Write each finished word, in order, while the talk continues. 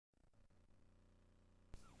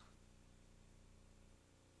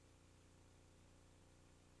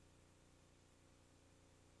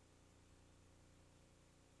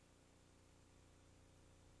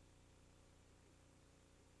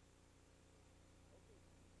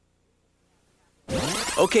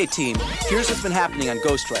Okay, team, here's what's been happening on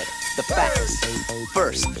Ghostwriter. The facts.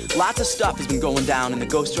 First, lots of stuff has been going down in the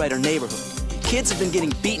Ghostwriter neighborhood. Kids have been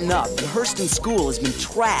getting beaten up, and Hurston School has been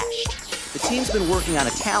trashed. The team's been working on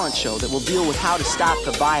a talent show that will deal with how to stop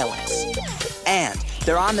the violence. And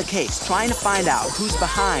they're on the case, trying to find out who's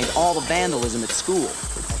behind all the vandalism at school.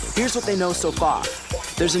 Here's what they know so far.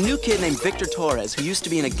 There's a new kid named Victor Torres who used to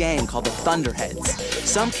be in a gang called the Thunderheads.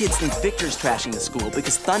 Some kids think Victor's trashing the school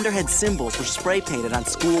because Thunderhead symbols were spray painted on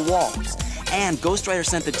school walls. And Ghostwriter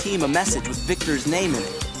sent the team a message with Victor's name in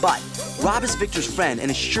it. But Rob is Victor's friend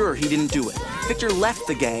and is sure he didn't do it. Victor left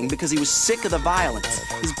the gang because he was sick of the violence.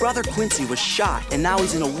 His brother Quincy was shot and now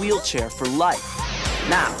he's in a wheelchair for life.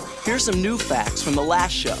 Now, here's some new facts from the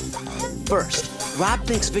last show. First, Rob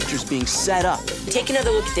thinks Victor's being set up. Take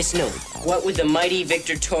another look at this note. What would the mighty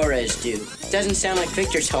Victor Torres do? It doesn't sound like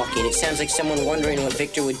Victor talking. It sounds like someone wondering what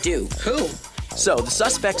Victor would do. Who? So, the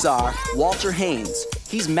suspects are Walter Haynes.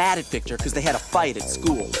 He's mad at Victor because they had a fight at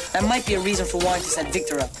school. That might be a reason for wanting to set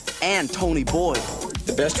Victor up. And Tony Boyd.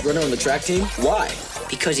 The best runner on the track team? Why?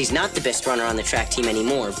 Because he's not the best runner on the track team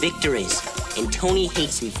anymore. Victor is. And Tony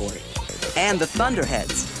hates me for it. And the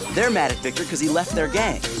Thunderheads. They're mad at Victor because he left their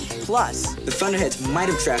gang. Plus, the Thunderheads might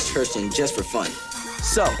have trashed Hurston just for fun.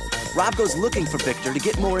 So, Rob goes looking for Victor to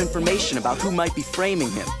get more information about who might be framing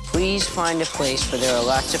him. Please find a place where there are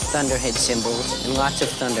lots of Thunderhead symbols and lots of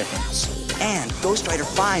Thunderheads. And Ghostwriter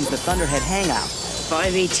finds the Thunderhead hangout.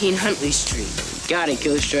 518 Huntley Street. Got it,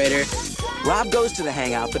 Ghostwriter. Rob goes to the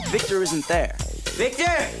hangout, but Victor isn't there.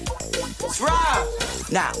 Victor! It's Rob!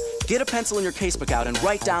 Now, get a pencil in your casebook out and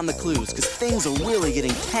write down the clues, because things are really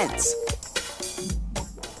getting tense.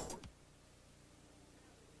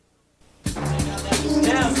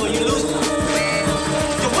 Damn, so you lose.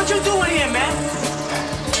 Yo, what you doing here, man?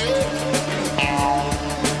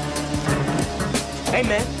 Hey,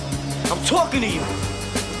 man, I'm talking to you.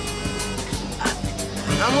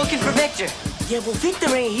 I'm looking for Victor. Yeah, well,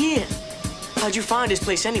 Victor ain't here. How'd you find this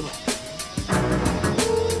place anyway?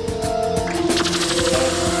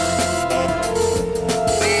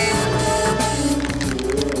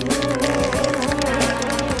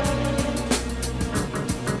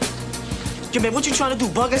 Yo, man, what you trying to do,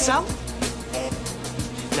 bug us out?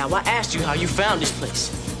 Now, I asked you how you found this place.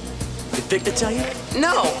 Did Victor tell you?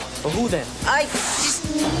 No. Or who then? I just...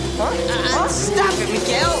 Huh? Stop it,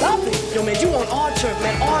 Miguel. Stop it. Yo, man, you on our turf,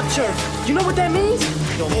 man, our turf. You know what that means?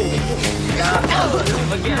 Yo, hold it.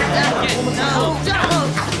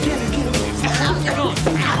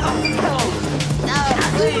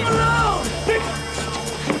 Leave him alone!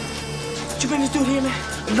 Did you bring this dude here,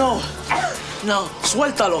 man? No. No.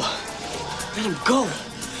 Suéltalo. Let him go.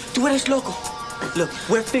 Tú eres loco. Look,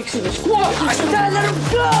 we're fixing the squad. I said let him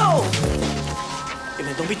go! Hey,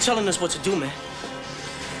 man, don't be telling us what to do, man.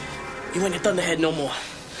 You ain't a Thunderhead no more.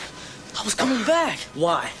 I was coming back.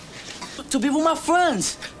 Why? To be with my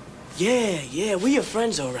friends. Yeah, we your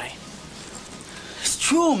friends, all right. It's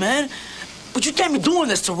true, man. But you can't be doing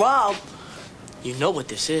this to Rob. You know what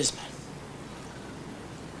this is, man.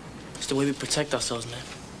 It's the way we protect ourselves, man.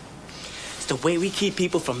 It's the way we keep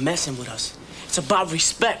people from messing with us. It's about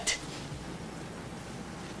respect.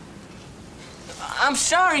 I'm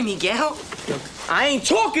sorry, Miguel. Look, I ain't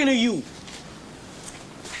talking to you.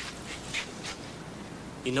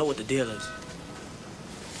 You know what the deal is.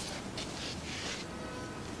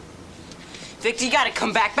 Victor, you gotta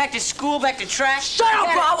come back. Back to school, back to track. Shut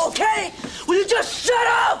up, Rob, okay? Will you just shut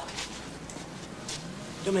up?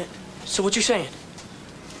 Yo, man, so what you saying?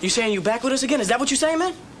 You saying you back with us again? Is that what you saying,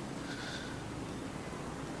 man?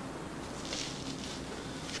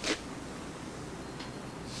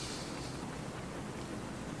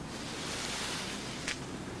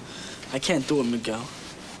 I can't do it, Miguel.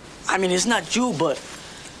 I mean, it's not you, but...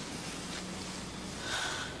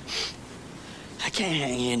 I can't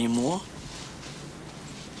hang here anymore.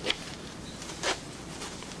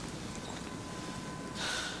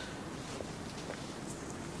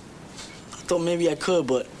 I thought maybe I could,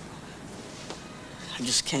 but... I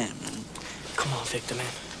just can't, man. Come on, Victor,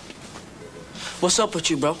 man. What's up with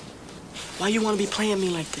you, bro? Why you want to be playing me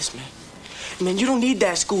like this, man? Man, you don't need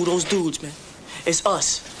that school, those dudes, man. It's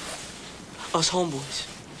us. Us homeboys.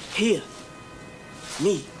 Here.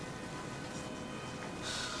 Me.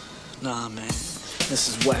 Nah, man. This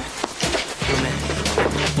is whack. Yo,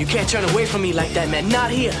 man. You can't turn away from me like that, man.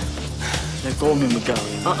 Not here. Let go of me, Miguel.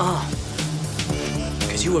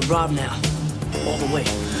 Because you with Rob now. All the way.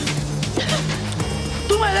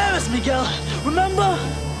 Tú me debes, Miguel. Remember?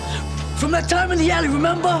 From that time in the alley,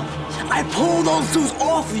 remember? I pulled those dudes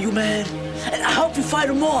off of you, man. And I helped you fight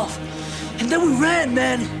them off. And then we ran,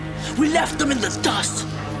 man. We left them in the dust.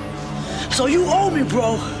 So you owe me,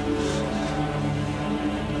 bro.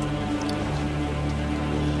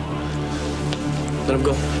 Let him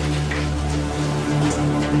go.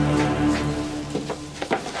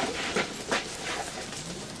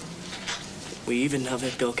 We even now,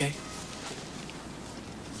 Victor, okay?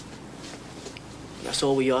 That's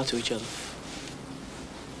all we are to each other.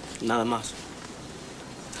 Nada más.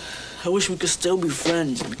 I wish we could still be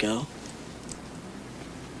friends, Miguel.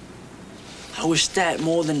 I wish that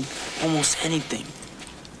more than almost anything.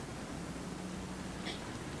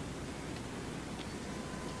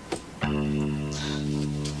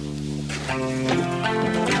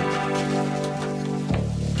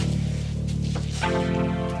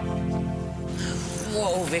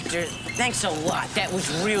 Whoa, Victor. Thanks a lot. That was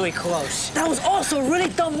really close. That was also a really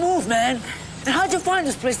dumb move, man. And how'd you find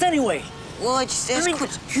this place anyway? Well, I just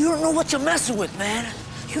asked you don't know what you're messing with, man.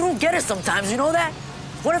 You don't get it sometimes, you know that?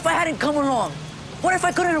 What if I hadn't come along? What if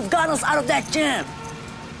I couldn't have gotten us out of that jam?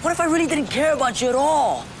 What if I really didn't care about you at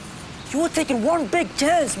all? You were taking one big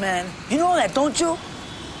chance, man. You know that, don't you?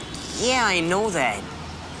 Yeah, I know that.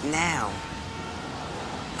 Now.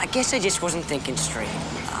 I guess I just wasn't thinking straight.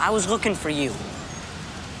 I was looking for you.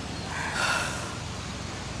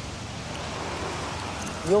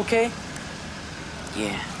 You okay?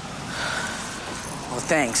 Yeah. Well,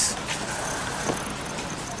 thanks.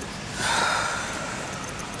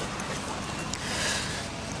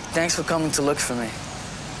 Thanks for coming to look for me.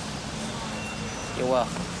 You're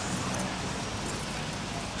welcome.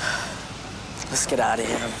 Let's get out of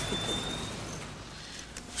here.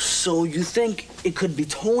 So you think it could be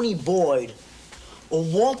Tony Boyd or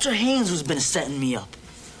Walter Haynes who's been setting me up?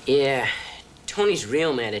 Yeah. Tony's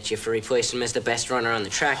real mad at you for replacing him as the best runner on the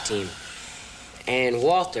track team. And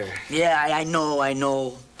Walter. Yeah, I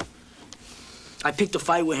know. I picked a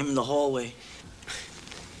fight with him in the hallway.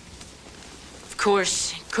 Of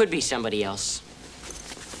course, it could be somebody else.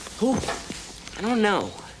 Who? I don't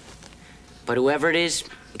know. But whoever it is,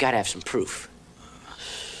 we gotta have some proof.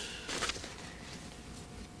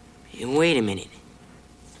 And wait a minute.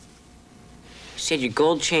 You said your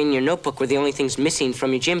gold chain and your notebook were the only things missing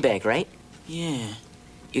from your gym bag, right? Yeah.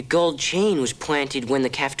 Your gold chain was planted when the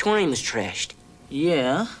cafetorium was trashed.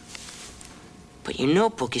 Yeah? But your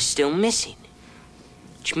notebook is still missing.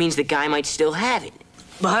 Which means the guy might still have it.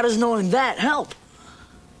 But how does knowing that help?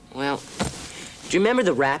 Well, do you remember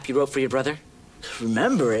the rap you wrote for your brother?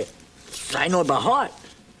 Remember it? I know it by heart.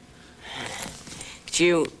 Could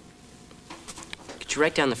you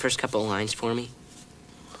write down the first couple of lines for me?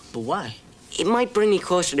 But why? It might bring me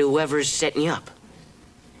closer to whoever's setting you up.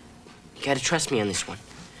 You gotta trust me on this one.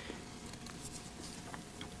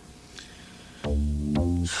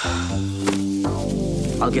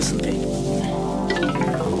 I'll get some paper.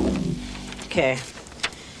 Okay.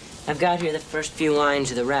 I've got here the first few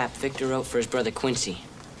lines of the rap Victor wrote for his brother Quincy.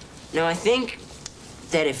 Now, I think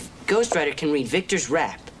that if Ghostwriter can read Victor's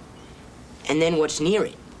rap and then what's near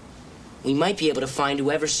it, we might be able to find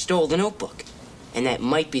whoever stole the notebook. And that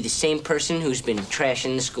might be the same person who's been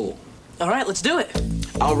trashing the school. All right, let's do it.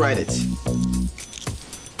 I'll write it.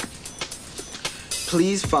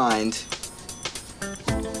 Please find...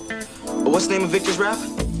 What's the name of Victor's rap?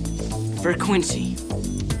 For Quincy.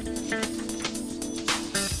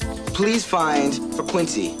 Please find for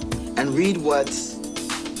Quincy and read what's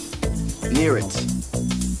near it.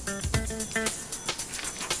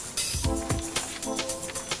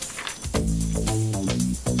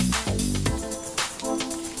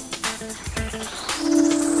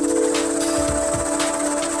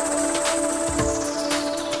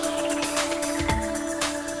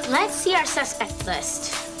 Let's see our suspect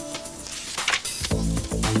list.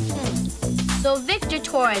 So Victor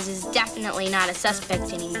Torres is definitely not a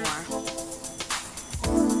suspect anymore.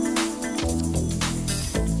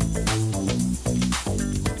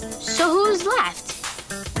 So who's left?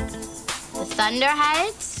 The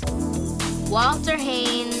Thunderheads, Walter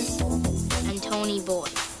Haynes, and Tony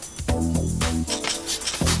Boyd.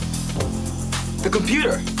 The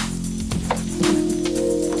computer.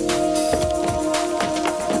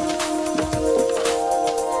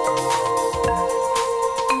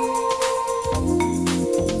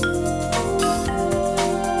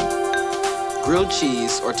 Grilled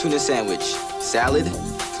cheese or tuna sandwich, salad,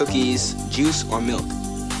 cookies, juice, or milk.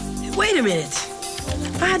 Wait a minute.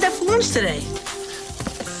 I had that for lunch today.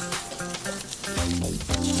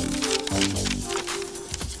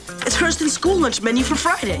 It's Hurston's school lunch menu for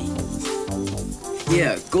Friday.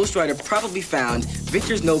 Yeah, Ghostwriter probably found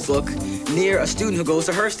Victor's notebook near a student who goes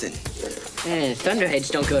to Hurston. Thunderheads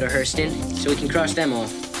don't go to Hurston, so we can cross them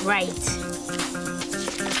off. Right.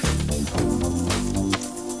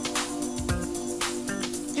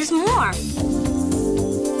 There's more.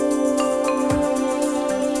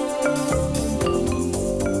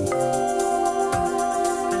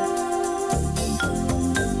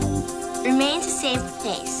 Remain to save the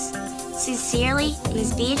face. Sincerely,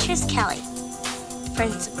 Ms. Beatrice Kelly,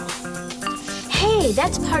 Principal. Hey,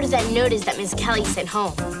 that's part of that notice that Ms. Kelly sent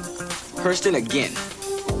home. Hurston again.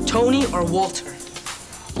 Tony or Walter?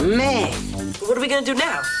 Man, What are we gonna do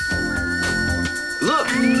now? Look!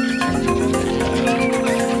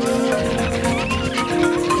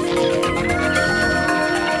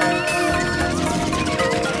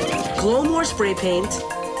 Glowmore spray paint,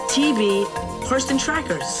 TB, Hurston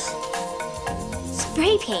trackers.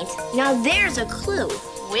 Spray paint. Now there's a clue.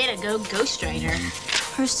 Way to go, Ghostwriter.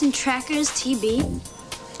 Hurston Trackers, TB.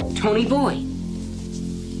 Tony Boy.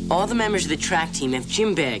 All the members of the track team have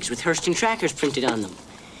gym bags with Hurston trackers printed on them.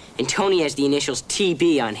 And Tony has the initials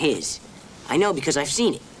TB on his. I know because I've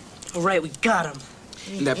seen it. All right, we got him.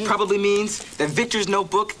 And that probably means that Victor's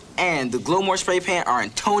notebook and the Glowmore spray paint are in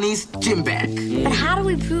Tony's gym bag. But how do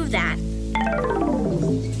we prove that?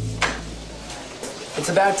 It's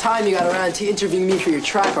about time you got around to interviewing me for your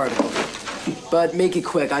track article. But make it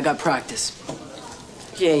quick, I got practice.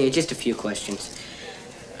 Yeah, just a few questions.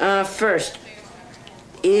 First,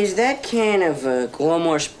 is that can of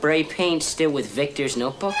Glowmore spray paint still with Victor's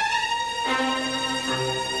notebook?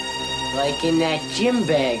 Like in that gym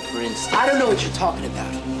bag, for instance. I don't know what you're talking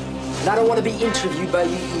about. And I don't want to be interviewed by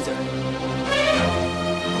you either.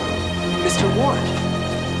 Mr. Ward.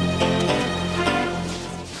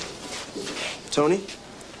 Tony,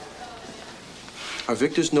 are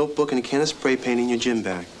Victor's notebook and a can of spray paint in your gym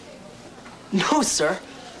bag? No, sir.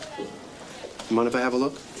 You mind if I have a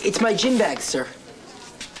look? It's my gym bag, sir.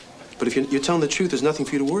 But if you're telling the truth, there's nothing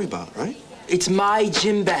for you to worry about, right? It's my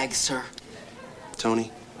gym bag, sir.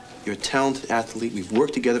 Tony, you're a talented athlete. We've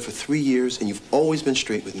worked together for 3 years, and you've always been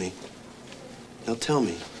straight with me. Now tell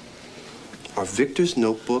me, are Victor's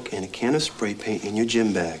notebook and a can of spray paint in your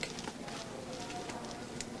gym bag?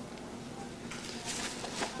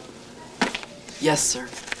 Yes, sir.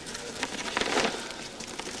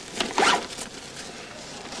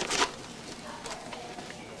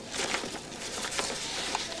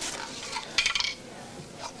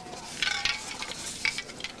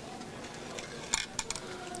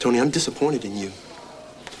 Tony, I'm disappointed in you.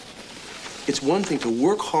 It's one thing to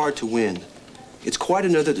work hard to win. It's quite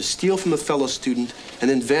another to steal from a fellow student and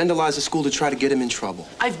then vandalize the school to try to get him in trouble.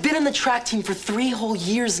 I've been on the track team for 3 whole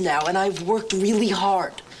years now, and I've worked really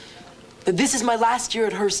hard. But this is my last year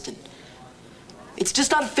at Hurston. It's just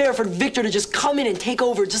not fair for Victor to just come in and take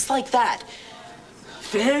over just like that.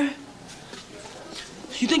 Fair?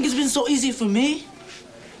 You think it's been so easy for me?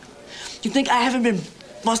 You think I haven't been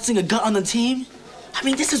busting a gut on the team? I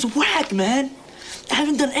mean, this is whack, man. I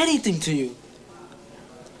haven't done anything to you.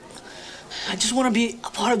 I just want to be a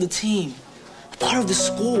part of the team, a part of the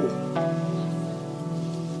school.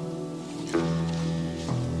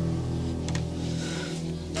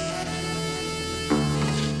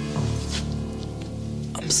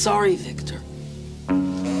 I'm sorry, Victor.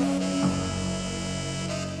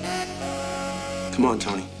 Come on,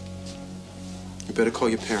 Tony. You better call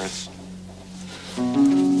your parents.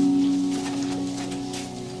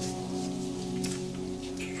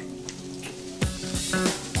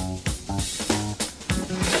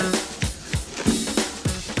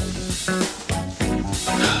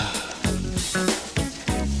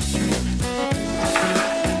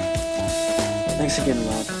 Thanks again,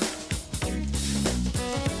 Rob.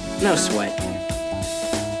 No sweat.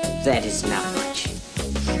 That is not much.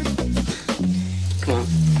 Come on.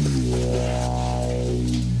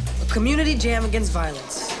 A community jam against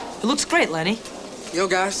violence. It looks great, Lenny. Yo,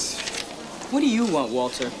 guys. What do you want,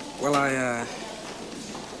 Walter? Well,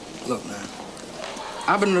 look, man.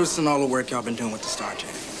 I've been noticing all the work y'all been doing with the Star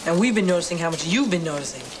Jam. And we've been noticing how much you've been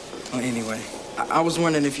noticing. Well, anyway, I was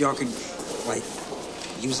wondering if y'all could, like,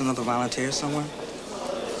 use another volunteer somewhere.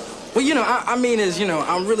 Well, you know, I mean is, you know,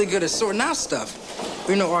 I'm really good at sorting out stuff.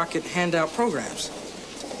 You know, or I could hand out programs.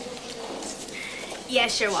 Yeah,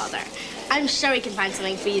 sure, Walter. I'm sure we can find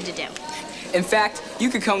something for you to do. In fact, you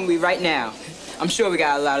could come with me right now. I'm sure we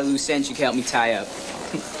got a lot of loose ends you can help me tie up.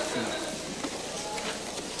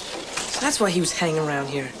 So that's why he was hanging around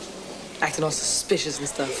here, acting all suspicious and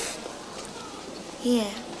stuff. Yeah.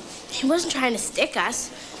 He wasn't trying to stick us.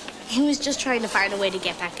 He was just trying to find a way to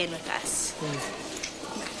get back in with us.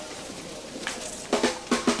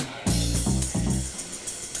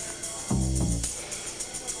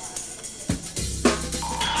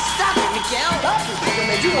 Stop it, Miguel! Stop it,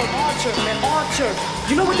 man. You're an archer, man. Archer.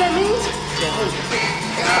 You know what that means?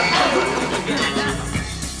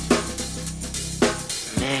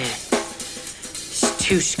 Man, it's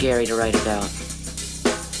too scary to write about.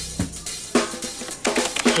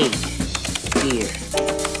 Hate, fear,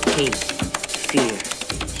 hate, fear,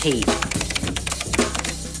 hate.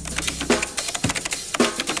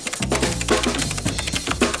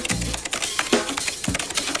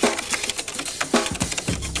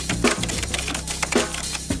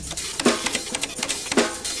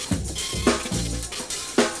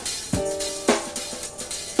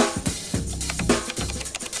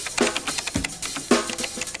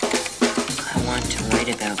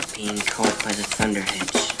 About being caught by the thunderheads.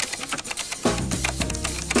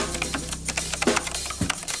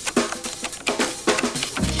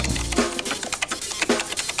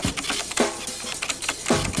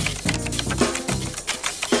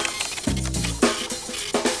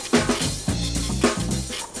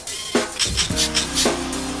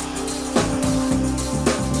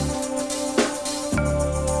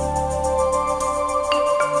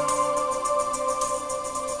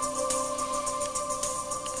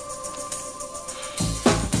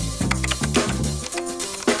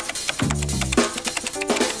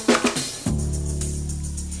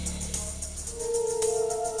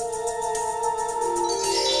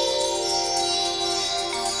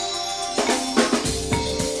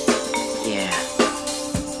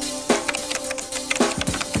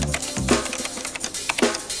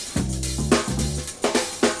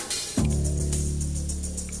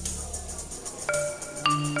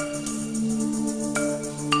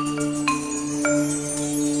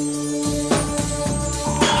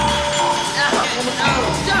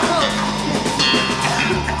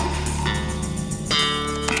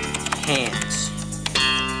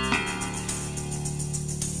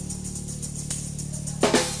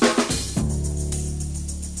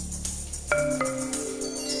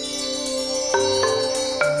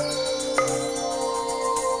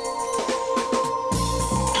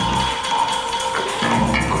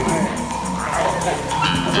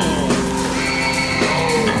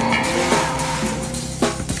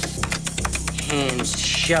 Hands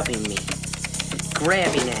shoving me,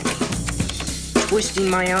 grabbing at me, twisting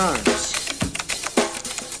my arms.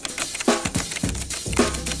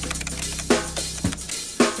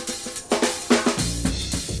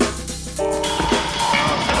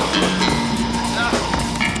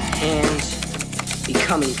 Hands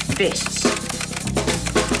becoming fists.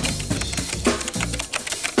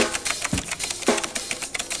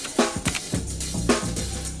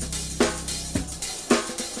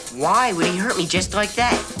 Why would he hurt me just like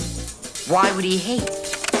that? Why would he hate?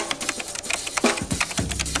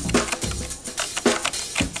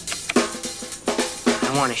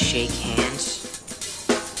 I want to shake hands.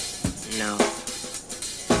 No.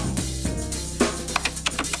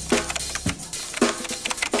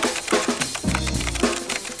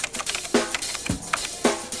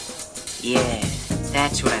 Yeah,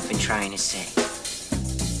 that's what I've been trying to say.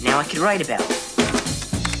 Now I could write about it.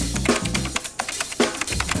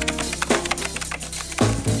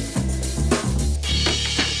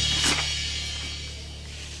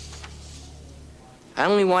 I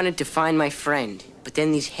only wanted to find my friend, but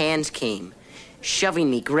then these hands came, shoving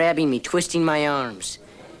me, grabbing me, twisting my arms,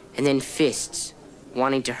 and then fists,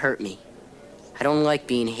 wanting to hurt me. I don't like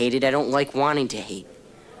being hated. I don't like wanting to hate.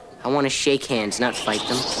 I want to shake hands, not fight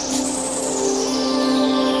them.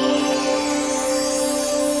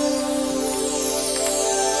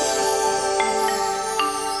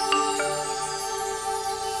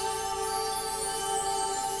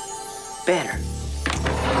 Better.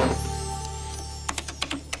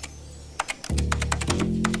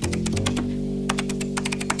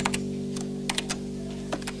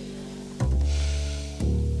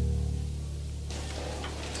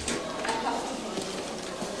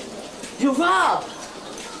 Yo, Rob!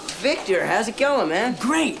 Victor, how's it going, man?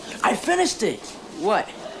 Great! I finished it! What?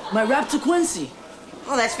 My rap to Quincy.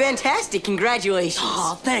 Oh, that's fantastic. Congratulations.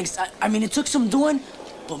 Oh, thanks. I mean, it took some doing,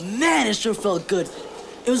 but man, it sure felt good.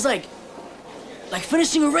 It was like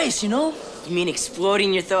finishing a race, you know? You mean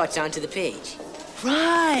exploding your thoughts onto the page?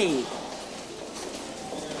 Right!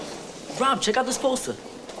 Rob, check out this poster.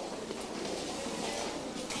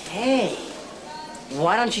 Hey,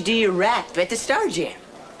 why don't you do your rap at the Star Jam?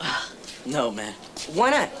 No, man.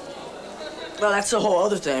 Why not? Well, that's a whole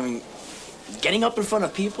other thing. I mean, getting up in front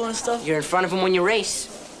of people and stuff. You're in front of them when you race.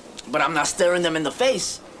 But I'm not staring them in the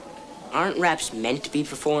face. Aren't raps meant to be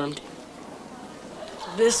performed?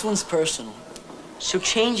 This one's personal. So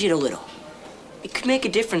change it a little. It could make a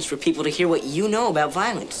difference for people to hear what you know about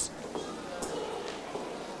violence.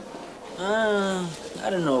 I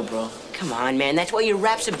don't know, bro. Come on, man. That's what your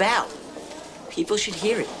rap's about. People should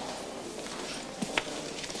hear it.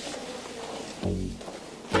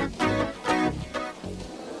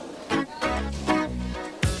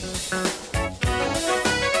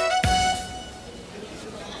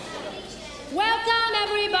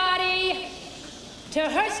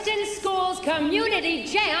 Hurston School's Community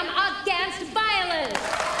Jam Against Violence.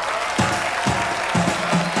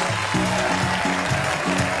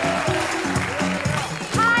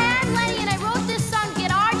 Hi, I'm Lenny, and I wrote this song to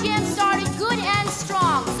get our jam started good and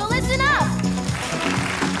strong. So listen up.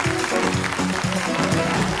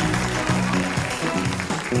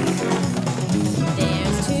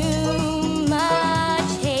 There's too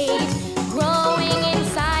much hate growing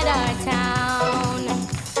inside our town.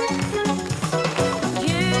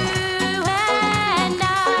 You and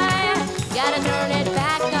I gotta turn it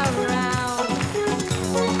back around.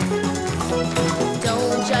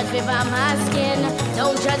 Don't judge me by my skin,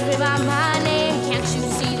 don't judge me by my name. Can't you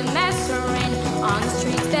see the mess we're in? On the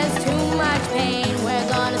streets there's too much pain. We're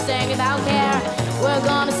gonna sing about care, we're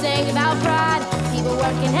gonna sing about pride. People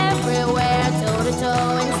working everywhere, toe to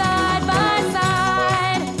toe and side by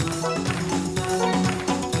side.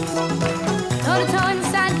 Toe to toe and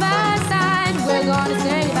side by side, we're gonna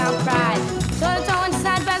sing about pride. Toe to toe and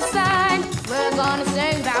side by side, we're gonna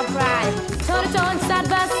sing about pride. Toe to toe and side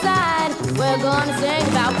by side, we're gonna sing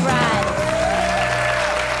about pride.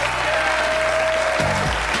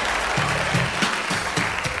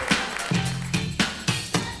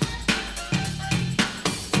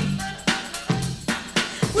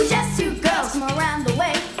 We're just two girls from around the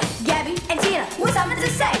way, Gabby and Tina, with something to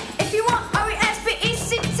say. If you want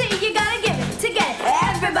R-E-S-P-E-C-T, you gotta give it to get it.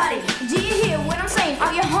 Everybody, do you hear what I'm saying?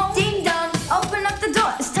 Are you home? Ding dong, open up the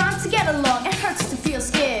door. It's time to get along. It hurts to feel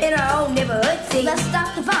scared in our own neighborhood. See, let's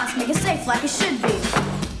stop the violence, make it safe like it should be.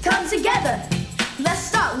 Come together, let's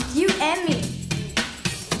start with you and me.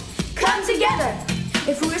 Come together,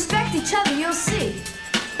 if we respect each other, you'll see.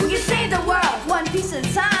 We can save the world, one piece at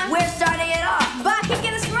a time. We're starting it off by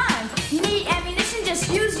kicking this rhyme. You need ammunition, just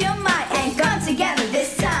use your mind and come together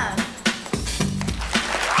this time.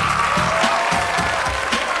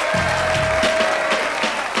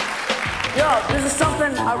 Yo, this is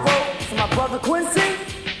something I wrote for my brother Quincy.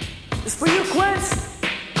 It's for you, Quince.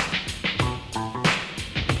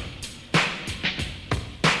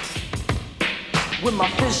 With my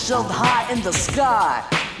fist shoved high in the sky,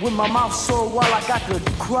 with my mouth so well like I could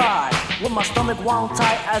cry, with my stomach wound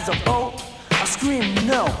tight as a boat, I scream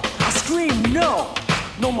no, I scream no.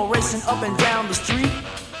 No more racing up and down the street,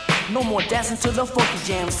 no more dancing to the funky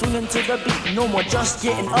jam, swinging to the beat. No more just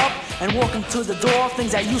getting up and walking to the door.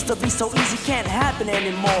 Things that used to be so easy can't happen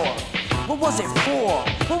anymore. What was it for?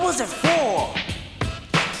 What was it for?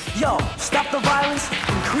 Yo, stop the violence,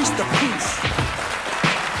 increase the peace.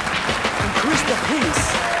 Increase the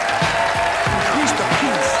peace. Increase the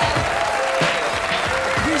peace.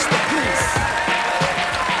 Increase the peace.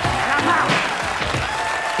 And I'm out.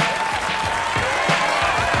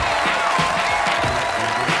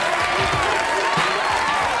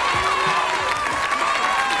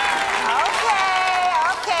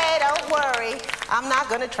 Okay, don't worry. I'm not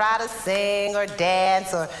gonna try to sing or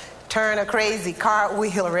dance or turn a crazy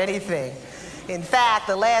cartwheel or anything. In fact,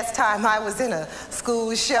 the last time I was in a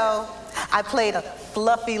school show, I played a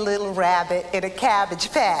fluffy little rabbit in a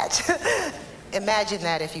cabbage patch. Imagine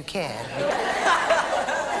that if you can.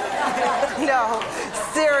 No,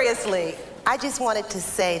 seriously, I just wanted to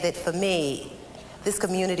say that for me, this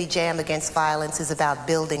community jam against violence is about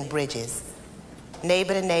building bridges.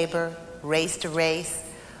 Neighbor to neighbor, race to race,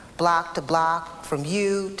 block to block, from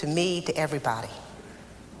you to me to everybody.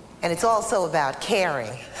 And it's also about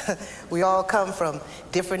caring. We all come from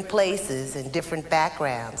different places and different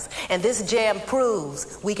backgrounds. And this jam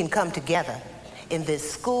proves we can come together in this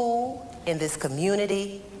school, in this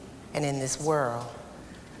community, and in this world.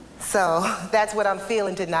 So that's what I'm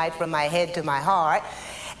feeling tonight from my head to my heart.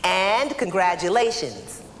 And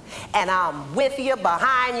congratulations. And I'm with you,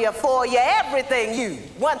 behind you, for you, everything you,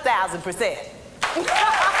 1,000%.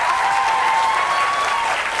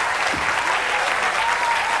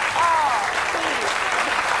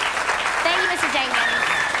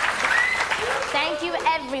 Thank you,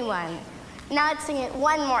 everyone. Now let's sing it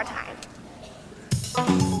one more time.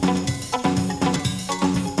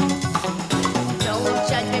 Don't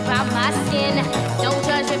judge me by my skin, don't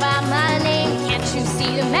judge me by my name. Can't you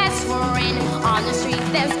see the mess we're in? On the street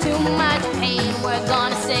there's too much pain. We're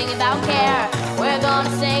gonna sing about care, we're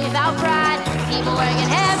gonna sing about pride. People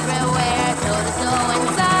working everywhere, toe to toe and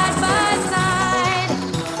side by side.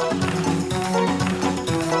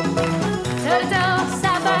 Toe to toe,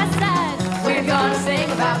 side by side. We're gonna sing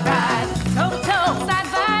about pride. Toe to toe, side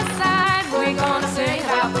by side.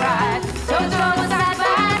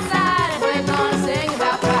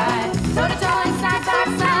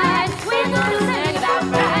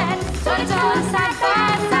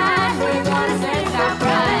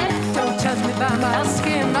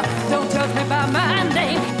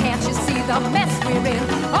 working.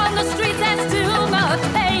 On the streets there's too much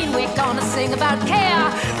pain. We're gonna sing about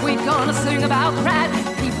care. We're gonna sing about pride.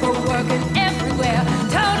 People working everywhere,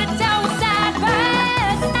 toe to toe, side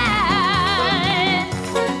by side.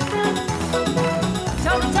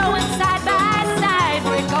 Toe to toe and side by side.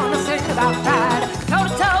 We're gonna sing about pride. Toe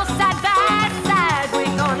to toe, side by side.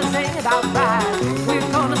 We're gonna sing about pride. We're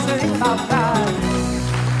gonna sing about pride.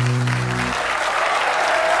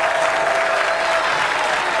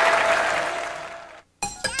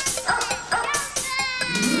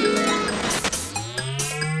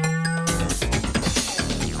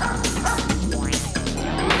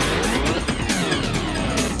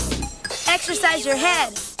 Exercise your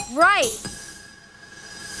head. Right.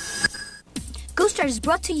 Ghostwriter is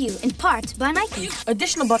brought to you in part by Nike.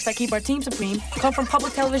 Additional bucks that keep our team supreme come from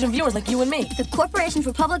public television viewers like you and me. The Corporation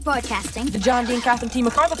for Public Broadcasting. The John Dean Catherine T.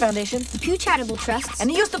 MacArthur Foundation. The Pew Charitable Trust. And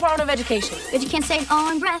the U.S. Department of Education. Bet you can't say it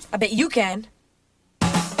all in breath. I bet you can.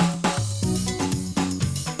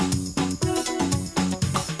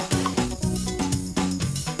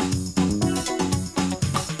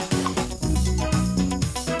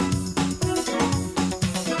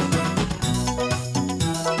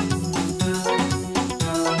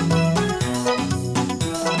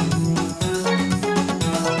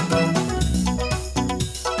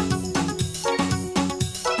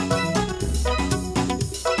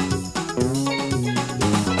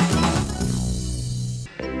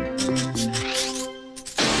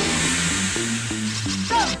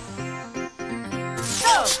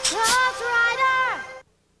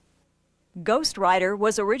 Ghostwriter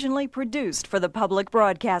was originally produced for the Public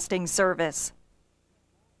Broadcasting Service.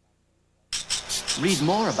 Read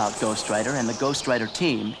more about Ghostwriter and the Ghostwriter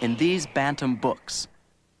Team in these Bantam books.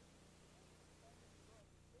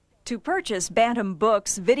 To purchase Bantam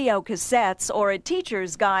books, video cassettes, or a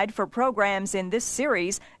teacher's guide for programs in this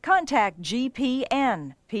series, contact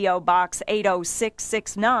GPN, P.O. Box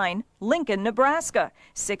 80669, Lincoln, Nebraska,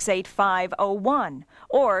 68501,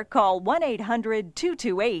 or call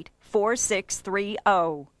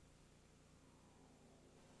 1-800-228-4630.